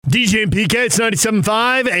DJ and PK, it's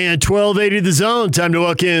 97.5 and 1280 The Zone. Time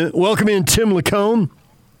to welcome in Tim Lacombe.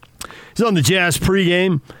 He's on the Jazz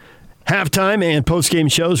pregame, halftime, and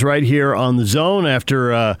postgame shows right here on The Zone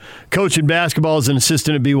after coaching basketball as an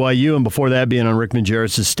assistant at BYU and before that being on Rick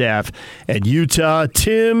Majerus' staff at Utah.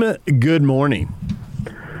 Tim, good morning.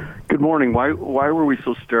 Good morning. Why were we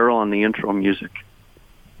so sterile on the intro music?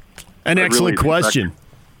 An excellent question.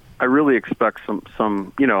 I really expect some,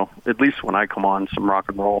 at least when I come on, some rock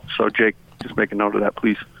and roll. So, Jake, just make a note of that,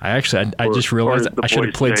 please. I just realized I should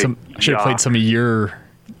have played some of your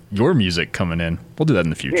music coming in. We'll do that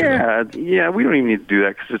in the future. Yeah. We don't even need to do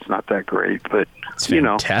that because it's not that great. But it's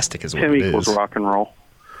fantastic, is what Tim it equals is. Rock and roll.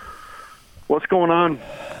 What's going on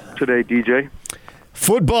today, DJ?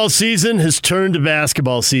 Football season has turned to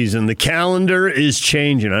basketball season. The calendar is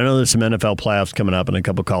changing. I know there's some NFL playoffs coming up and a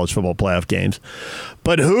couple college football playoff games.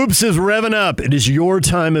 But hoops is revving up. It is your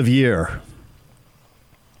time of year.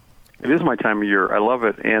 It is my time of year. I love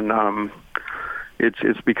it. And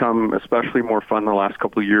it's become especially more fun the last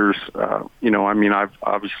couple of years. I've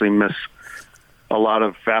obviously missed a lot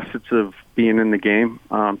of facets of being in the game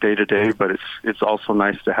day to day, but it's also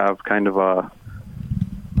nice to have kind of a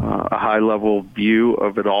high-level view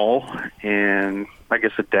of it all, and I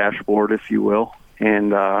guess a dashboard, if you will, and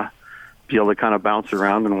be able to kind of bounce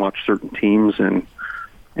around and watch certain teams, and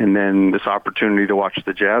then this opportunity to watch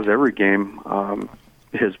the Jazz every game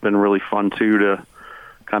has been really fun, too, to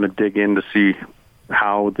kind of dig in to see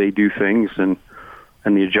how they do things and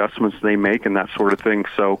the adjustments they make and that sort of thing.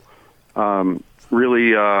 So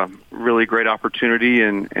really great opportunity,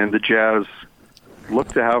 and the Jazz look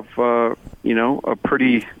to have a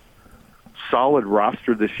pretty solid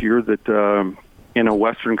roster this year that in a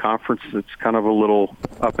Western Conference that's kind of a little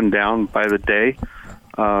up and down by the day.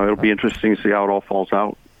 It'll be interesting to see how it all falls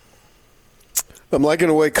out. I'm liking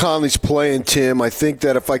the way Conley's playing, Tim. I think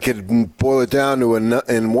that if I could boil it down to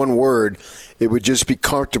in one word, it would just be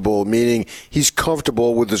comfortable, meaning he's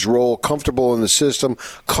comfortable with his role, comfortable in the system,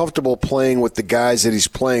 comfortable playing with the guys that he's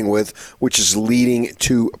playing with, which is leading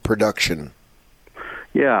to production.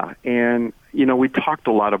 Yeah, and, we talked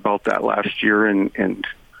a lot about that last year, and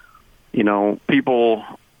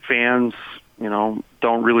fans,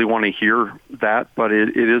 don't really want to hear that, but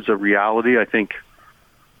it is a reality. I think,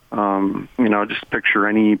 just picture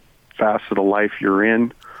any facet of life you're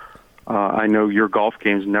in. I know your golf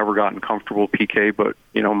game's never gotten comfortable, PK, but,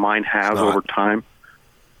 mine has over time.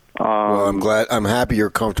 Well, I'm happy you're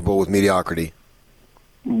comfortable with mediocrity.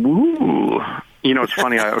 Ooh. It's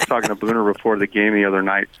funny. I was talking to Booner before the game the other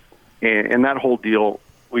night, and that whole deal,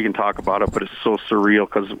 we can talk about it, but it's so surreal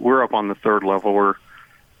because we're up on the third level. We're,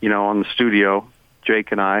 on the studio,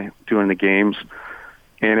 Jake and I, doing the games.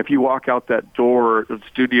 And if you walk out that door of the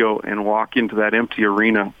studio and walk into that empty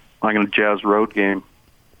arena, like in a Jazz road game,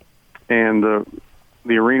 and the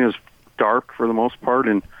arena's dark for the most part,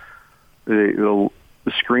 and the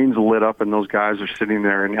screen's lit up, and those guys are sitting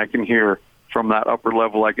there, and I can hear from that upper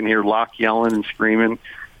level, I can hear Locke yelling and screaming,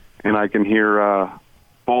 and I can hear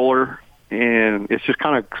Bowler, and it's just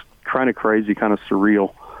kind of crazy, kind of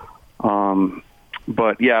surreal.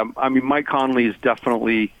 But yeah, Mike Conley has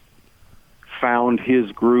definitely found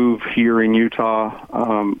his groove here in Utah.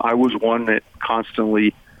 I was one that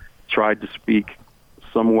constantly tried to speak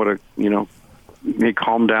somewhat, may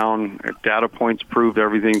calm down. Data points proved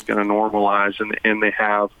everything's going to normalize, and they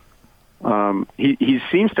have. He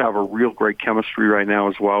seems to have a real great chemistry right now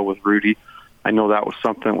as well with Rudy. I know that was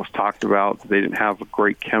something that was talked about. They didn't have a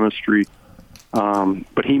great chemistry.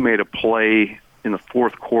 But he made a play in the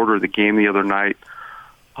fourth quarter of the game the other night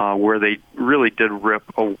where they really did rip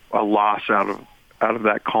a loss out of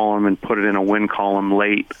that column and put it in a win column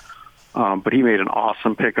late. But he made an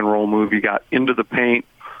awesome pick and roll move. He got into the paint,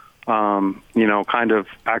 kind of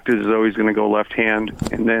acted as though he's going to go left hand,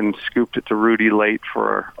 and then scooped it to Rudy late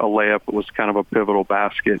for a layup. It was kind of a pivotal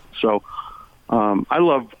basket. So I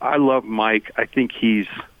love Mike. I think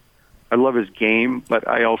I love his game, but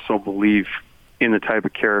I also believe in the type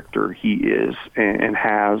of character he is and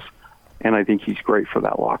has, and I think he's great for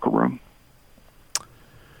that locker room.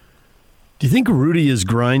 Do you think Rudy is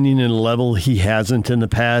grinding at a level he hasn't in the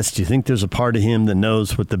past? Do you think there's a part of him that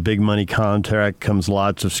knows with the big money contract comes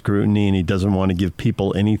lots of scrutiny and he doesn't want to give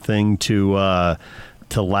people anything to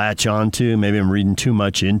latch onto? Maybe I'm reading too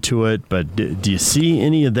much into it, but do you see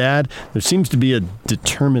any of that? There seems to be a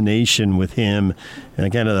determination with him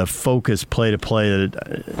and kind of the focus play to play.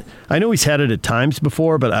 That I know he's had it at times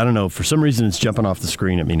before, but I don't know. For some reason, it's jumping off the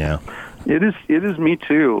screen at me now. It is me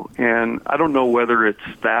too, and I don't know whether it's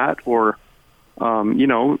that or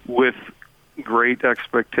with great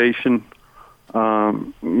expectation,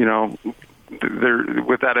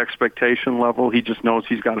 with that expectation level, he just knows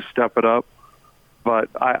he's got to step it up. But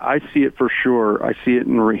I see it for sure. I see it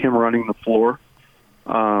in him running the floor.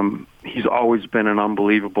 He's always been an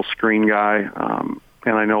unbelievable screen guy.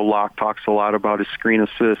 And I know Locke talks a lot about his screen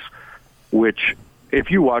assists, which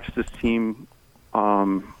if you watch this team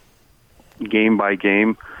game by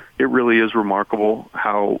game, it really is remarkable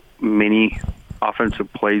how many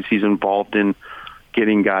offensive plays he's involved in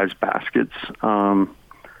getting guys baskets and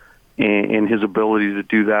his ability to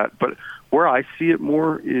do that. But where I see it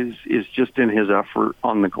more is just in his effort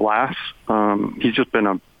on the glass. He's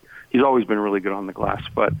always been really good on the glass,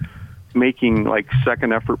 but making like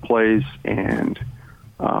second effort plays and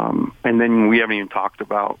then we haven't even talked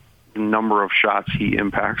about the number of shots he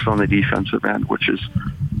impacts on the defensive end, which is,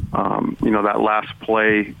 that last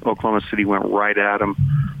play, Oklahoma City went right at him.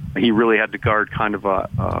 He really had to guard kind of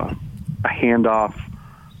a handoff,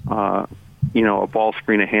 a ball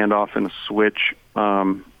screen, a handoff, and a switch,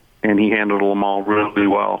 and he handled them all really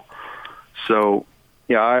well. So,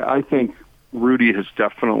 yeah, I think Rudy has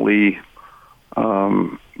definitely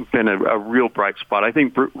been a real bright spot. I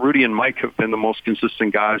think Rudy and Mike have been the most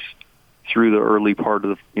consistent guys through the early part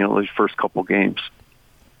of these first couple games.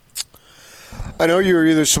 I know you're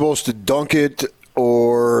either supposed to dunk it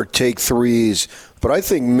or take threes, but I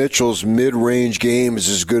think Mitchell's mid-range game is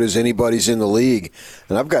as good as anybody's in the league,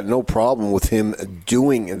 and I've got no problem with him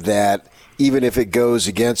doing that, even if it goes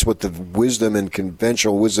against what the wisdom and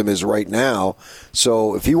conventional wisdom is right now.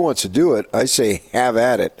 So if he wants to do it, I say have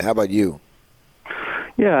at it. How about you?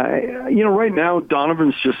 Yeah, right now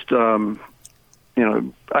Donovan's just, more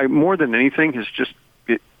than anything, has just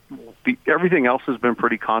everything else has been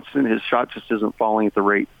pretty constant. His shot just isn't falling at the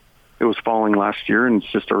rate it was falling last year, and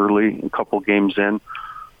it's just early, a couple games in.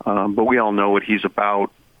 But we all know what he's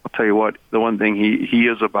about. I'll tell you what, the one thing he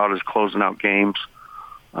is about is closing out games.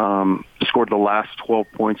 Scored the last 12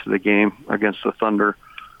 points of the game against the Thunder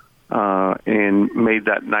and made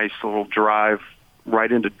that nice little drive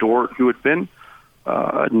right into Dort, who had been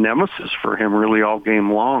a nemesis for him really all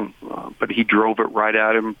game long. But he drove it right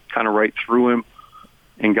at him, kind of right through him,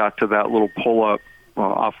 and got to that little pull-up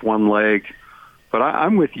off one leg. But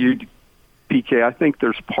I'm with you, PK. I think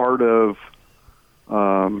there's part of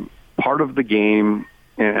the game,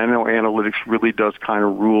 and I know analytics really does kind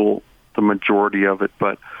of rule the majority of it,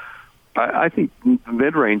 but I think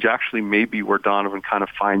mid-range actually may be where Donovan kind of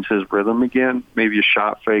finds his rhythm again, maybe a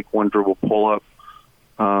shot fake, one dribble pull-up,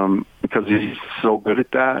 because he's so good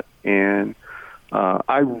at that. And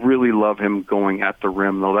I really love him going at the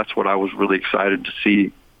rim, though. That's what I was really excited to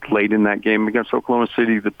see late in that game against Oklahoma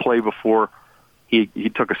City. The play before,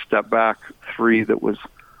 he took a step-back three that was,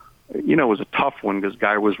 was a tough one because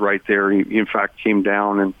Guy was right there. He in fact, came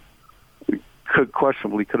down and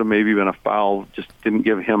questionably could have maybe been a foul, just didn't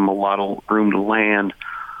give him a lot of room to land.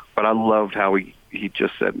 But I loved how he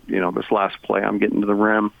just said, this last play, I'm getting to the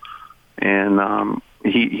rim. And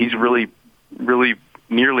he's really, really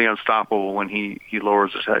nearly unstoppable when he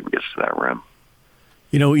lowers his head and gets to that rim.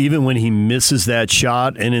 Even when he misses that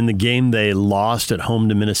shot, and in the game they lost at home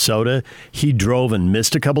to Minnesota, he drove and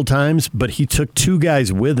missed a couple times, but he took two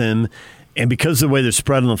guys with him. And because of the way they're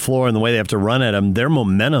spread on the floor and the way they have to run at him, their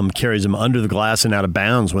momentum carries them under the glass and out of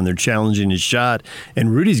bounds when they're challenging his shot.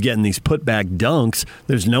 And Rudy's getting these putback dunks.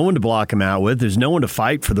 There's no one to block him out with. There's no one to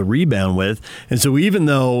fight for the rebound with. And so even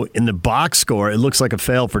though in the box score it looks like a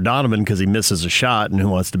fail for Donovan because he misses a shot, and who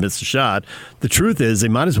wants to miss a shot, the truth is they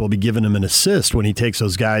might as well be giving him an assist when he takes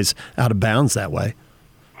those guys out of bounds that way.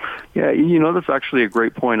 Yeah, that's actually a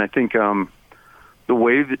great point. I think the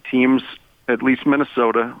way that teams, at least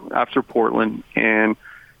Minnesota after Portland, and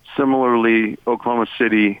similarly Oklahoma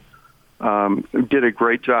City, did a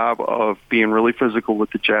great job of being really physical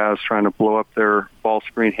with the Jazz, trying to blow up their ball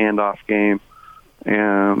screen handoff game,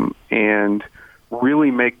 and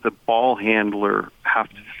really make the ball handler have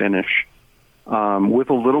to finish with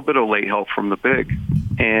a little bit of late help from the big.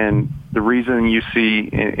 And the reason you see,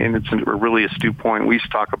 and it's a really astute point, we used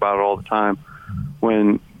to talk about it all the time,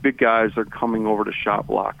 when big guys are coming over to shot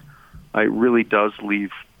block, it really does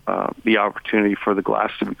leave the opportunity for the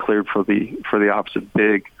glass to be cleared for the opposite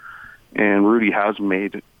big. And Rudy has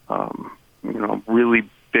made really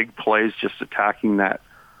big plays just attacking that.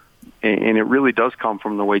 And it really does come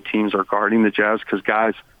from the way teams are guarding the Jazz, because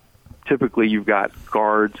guys, typically you've got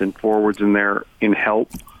guards and forwards in there in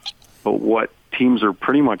help. But what teams are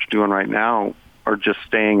pretty much doing right now are just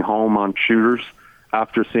staying home on shooters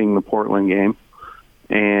after seeing the Portland game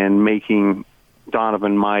and making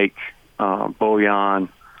Donovan, Mike, Bojan,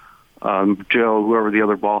 Joe, whoever the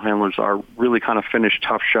other ball handlers are, really kind of finish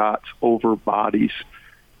tough shots over bodies,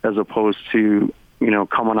 as opposed to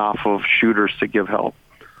coming off of shooters to give help.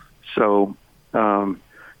 So,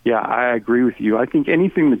 I agree with you. I think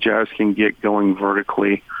anything the Jazz can get going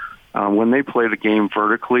vertically, when they play the game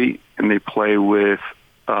vertically and they play with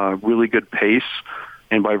really good pace,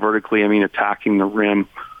 and by vertically I mean attacking the rim.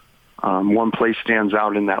 One play stands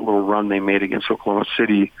out in that little run they made against Oklahoma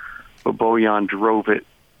City, but Bojan drove it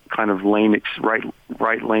kind of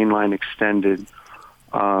right lane line extended,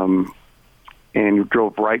 and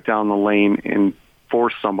drove right down the lane and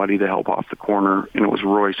forced somebody to help off the corner, and it was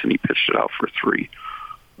Royce, and he pitched it out for 3.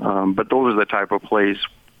 But those are the type of plays,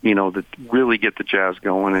 that really get the Jazz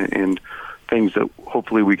going, and things that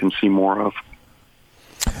hopefully we can see more of.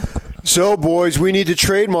 So, boys, we need to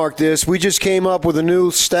trademark this. We just came up with a new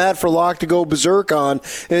stat for Locke to go berserk on.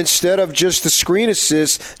 Instead of just the screen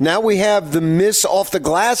assist, now we have the miss off the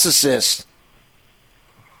glass assist.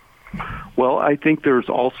 Well, I think there's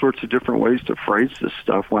all sorts of different ways to phrase this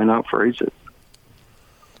stuff. Why not phrase it?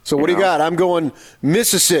 So what do you got? I'm going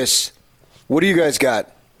miss assist. What do you guys got?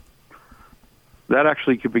 That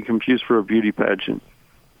actually could be confused for a beauty pageant.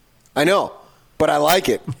 I know, but I like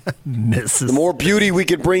it. The more beauty we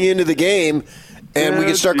can bring into the game, and we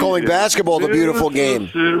can start calling basketball the beautiful game.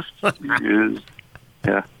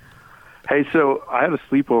 Yeah. Hey, so I had a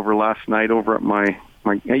sleepover last night over at my.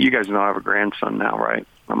 You guys know I have a grandson now, right?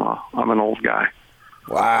 I'm an old guy.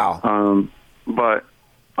 Wow. But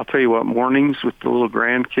I'll tell you what, mornings with the little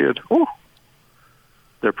grandkid,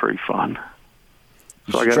 they're pretty fun.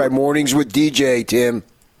 So I try mornings with DJ, Tim.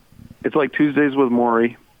 It's like Tuesdays with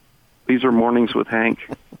Maury. These are mornings with Hank.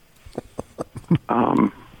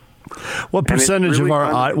 What percentage of our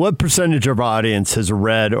audience has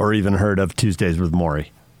read or even heard of Tuesdays with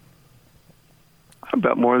Maury? I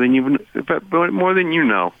bet more than you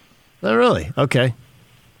know. Oh, really? Okay.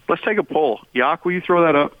 Let's take a poll. Yak, will you throw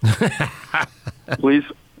that up, please?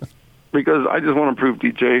 Because I just want to prove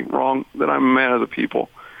DJ wrong, that I'm a man of the people.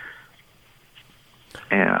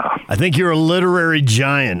 Yeah. I think you're a literary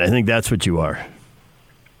giant. I think that's what you are.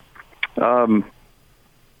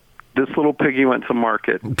 This little piggy went to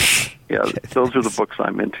market. Yeah, those are the books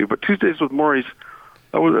I'm into. But Tuesdays with Maury's,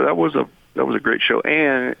 that was a great show.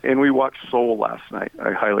 And we watched Soul last night.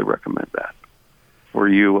 I highly recommend that. Were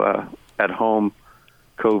you at home,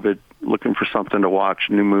 COVID, looking for something to watch,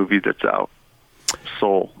 new movie that's out?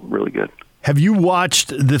 Soul, really good. Have you watched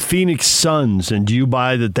the Phoenix Suns, and do you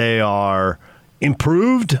buy that they are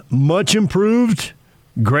improved, much improved,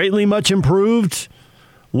 greatly much improved,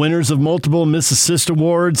 winners of multiple Miss Assist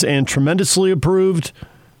Awards, and tremendously improved?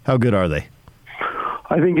 How good are they?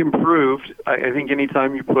 I think improved. I think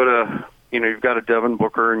anytime you put you've got a Devin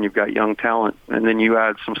Booker and you've got young talent, and then you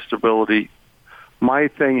add some stability. My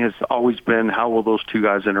thing has always been, how will those two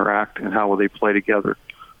guys interact and how will they play together?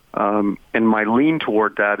 And my lean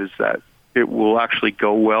toward that is that it will actually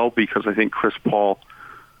go well, because I think Chris Paul,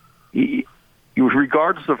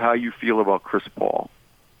 regardless of how you feel about Chris Paul,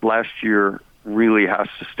 last year really has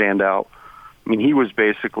to stand out. I mean, he was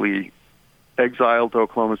basically exiled to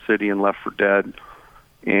Oklahoma City and left for dead.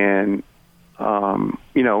 And,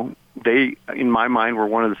 they, in my mind, were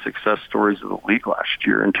one of the success stories of the league last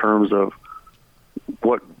year in terms of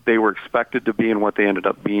what they were expected to be and what they ended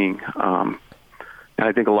up being. And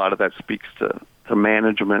I think a lot of that speaks to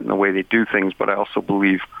management and the way they do things, but I also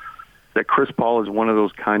believe that Chris Paul is one of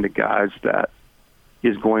those kind of guys that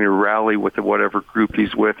is going to rally with whatever group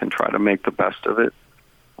he's with and try to make the best of it.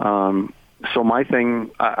 So my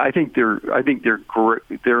thing, I think they're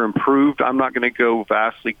improved. I'm not going to go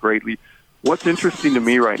vastly greatly. What's interesting to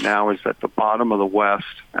me right now is at the bottom of the West,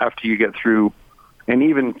 after you get through, and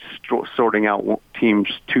even sorting out teams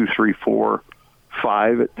 2, 3, 4,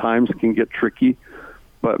 5 at times can get tricky.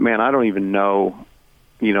 But man, I don't even know,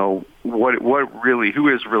 who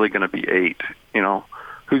is really going to be 8?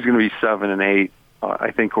 Who's going to be 7 and 8?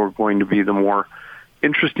 I think are going to be the more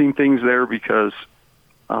interesting things there, because,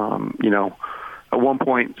 at one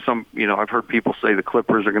point, I've heard people say the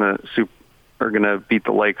Clippers are going to beat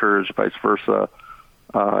the Lakers, vice versa,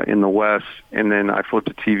 in the West. And then I flipped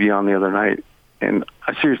the TV on the other night, and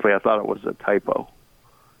I thought it was a typo.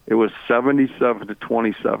 It was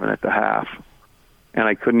 77-27 at the half, and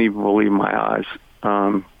I couldn't even believe my eyes.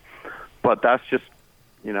 But that's just,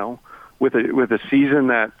 with a season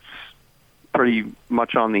that's pretty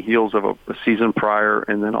much on the heels of a season prior,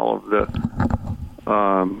 and then all of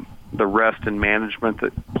the rest and management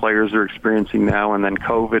that players are experiencing now, and then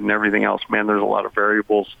COVID and everything else, man, there's a lot of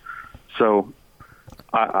variables. So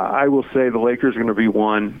I will say the Lakers are going to be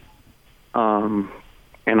 1, and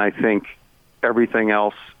I think everything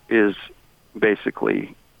else is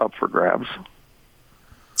basically up for grabs.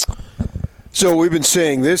 So we've been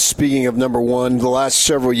saying this, speaking of number one, the last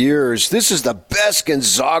several years, this is the best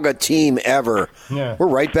Gonzaga team ever. Yeah. We're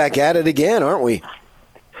right back at it again, aren't we?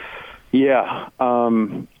 Yeah.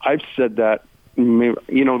 I've said that.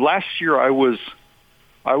 Last year I was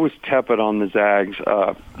tepid on the Zags.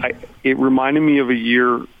 It reminded me of a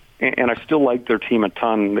year, and I still like their team a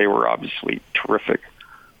ton. They were obviously terrific.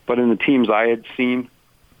 But in the teams I had seen,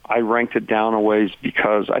 I ranked it down a ways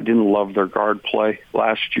because I didn't love their guard play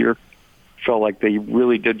last year. Felt like they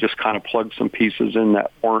really did just kind of plug some pieces in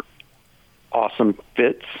that weren't awesome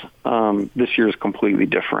fits. This year is completely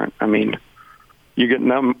different. I mean, you get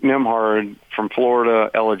Nembhard from Florida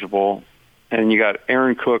eligible, and you got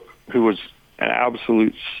Aaron Cook, who was an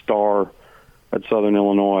absolute star at Southern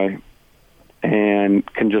Illinois and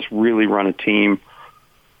can just really run a team.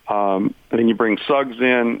 And then you bring Suggs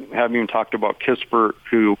in, haven't even talked about Kispert,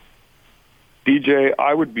 who, DJ,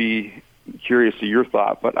 I would be curious of your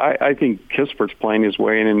thought, but I think Kispert's playing his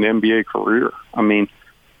way in an NBA career. I mean,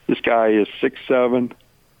 this guy is 6'7",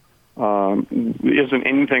 isn't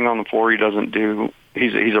anything on the floor he doesn't do.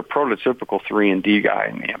 He's a prototypical 3-and-D guy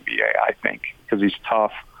in the NBA, I think, because he's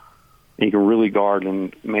tough. He can really guard,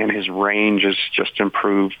 and, man, his range is just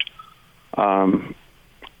improved. And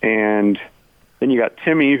then you got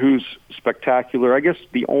Timmy, who's spectacular. I guess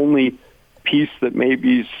the only piece that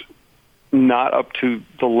maybe is not up to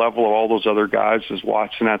the level of all those other guys is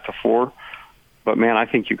Watson at the 4. But, man, I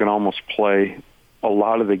think you can almost play a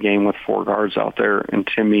lot of the game with 4 guards out there and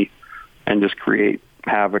Timmy and just create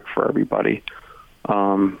havoc for everybody.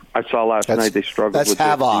 I saw last night they struggled with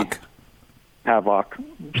Havoc. Havoc.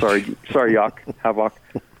 Sorry, Yuck. Havoc.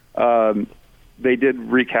 They did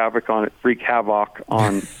wreak havoc on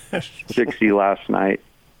 60 last night.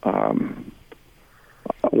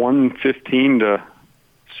 115 to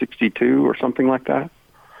 62 or something like that.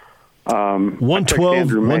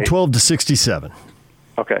 112 to 67.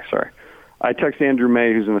 Okay, sorry. I texted Andrew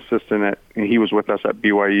May, who's an assistant and he was with us at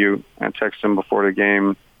BYU, and texted him before the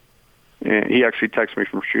game. And he actually texted me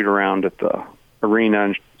from shoot around at the arena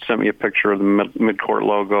and sent me a picture of the midcourt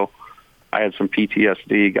logo. I had some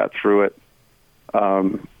PTSD, got through it.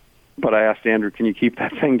 But I asked Andrew, can you keep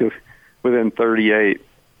that thing to within 38?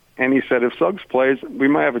 And he said, if Suggs plays, we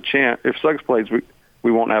might have a chance. If Suggs plays,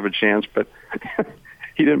 we won't have a chance. But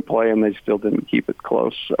he didn't play, and they still didn't keep it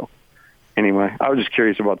close. So anyway, I was just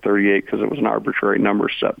curious about 38 because it was an arbitrary number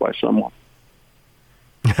set by someone.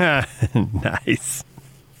 Nice.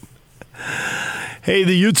 Hey,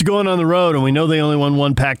 the Utes are going on the road, and we know they only won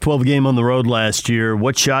one Pac-12 game on the road last year.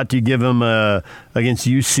 What shot do you give them against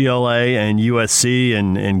UCLA and USC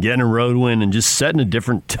and getting a road win and just setting a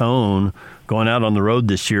different tone going out on the road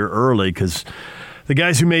this year early? Because the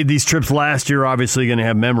guys who made these trips last year are obviously going to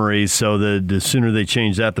have memories, so the sooner they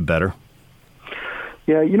change that, the better.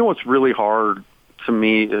 Yeah, you know what's really hard to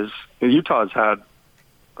me is Utah's had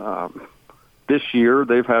this year,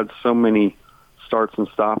 they've had so many starts and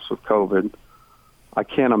stops with COVID. I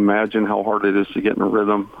can't imagine how hard it is to get in a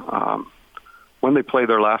rhythm. When they played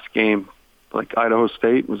their last game, like Idaho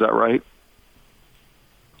State, was that right?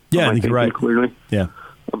 Yeah, I think you're right. Clearly? Yeah.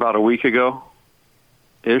 About a week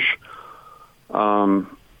ago-ish. So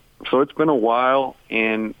it's been a while,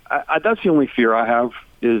 and that's the only fear I have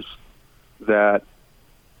is that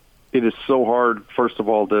it is so hard, first of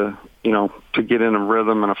all, to get in a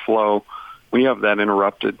rhythm and a flow when you have that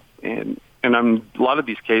interrupted. And a lot of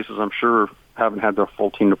these cases, I'm sure, haven't had their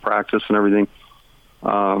full team to practice and everything.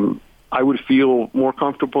 I would feel more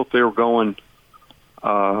comfortable if they were going,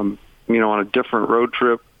 on a different road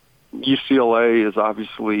trip. UCLA is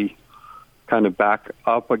obviously kind of back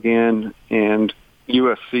up again, and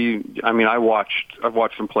USC. I mean, I've watched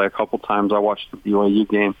them play a couple times. I watched the BYU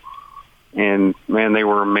game, and man, they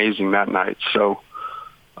were amazing that night. So,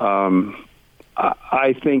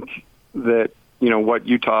 I think that what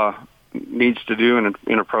Utah needs to do in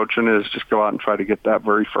approaching it is just go out and try to get that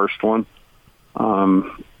very first one,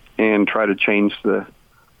 and try to change the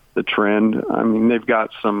trend. I mean, they've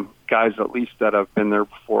got some guys at least that have been there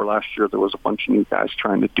before. Last year there was a bunch of new guys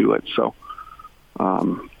trying to do it. So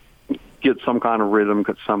get some kind of rhythm,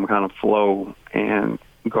 get some kind of flow, and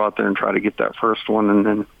go out there and try to get that first one, and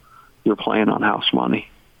then you're playing on house money.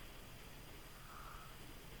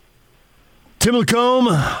 Tim Lacombe,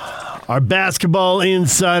 our basketball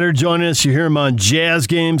insider, joining us. You hear him on Jazz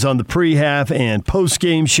Games on the pre-half and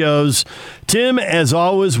post-game shows. Tim, as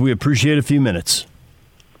always, we appreciate a few minutes.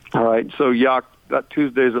 All right. So, Yak, that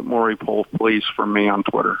Tuesdays at Maury Poll, please, for me on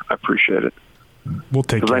Twitter. I appreciate it. We'll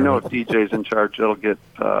take care of it. Because I know if DJ's in charge, it'll get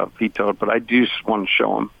vetoed, but I do just want to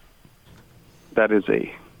show him that is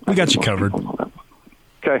we got you covered.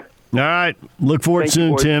 Okay. All right. Look forward Thank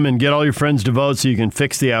soon, you, Tim, and get all your friends to vote so you can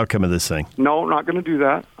fix the outcome of this thing. No, not going to do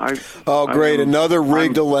that. Great. Another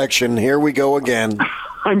rigged election. Here we go again.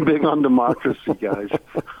 I'm big on democracy, guys.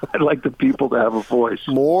 I'd like the people to have a voice.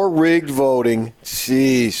 More rigged voting.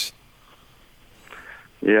 Jeez.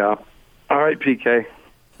 Yeah. All right, PK.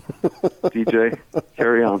 DJ,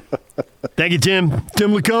 carry on. Thank you, Tim.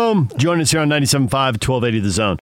 Tim Lacombe. Join us here on 97.5, 1280 The Zone.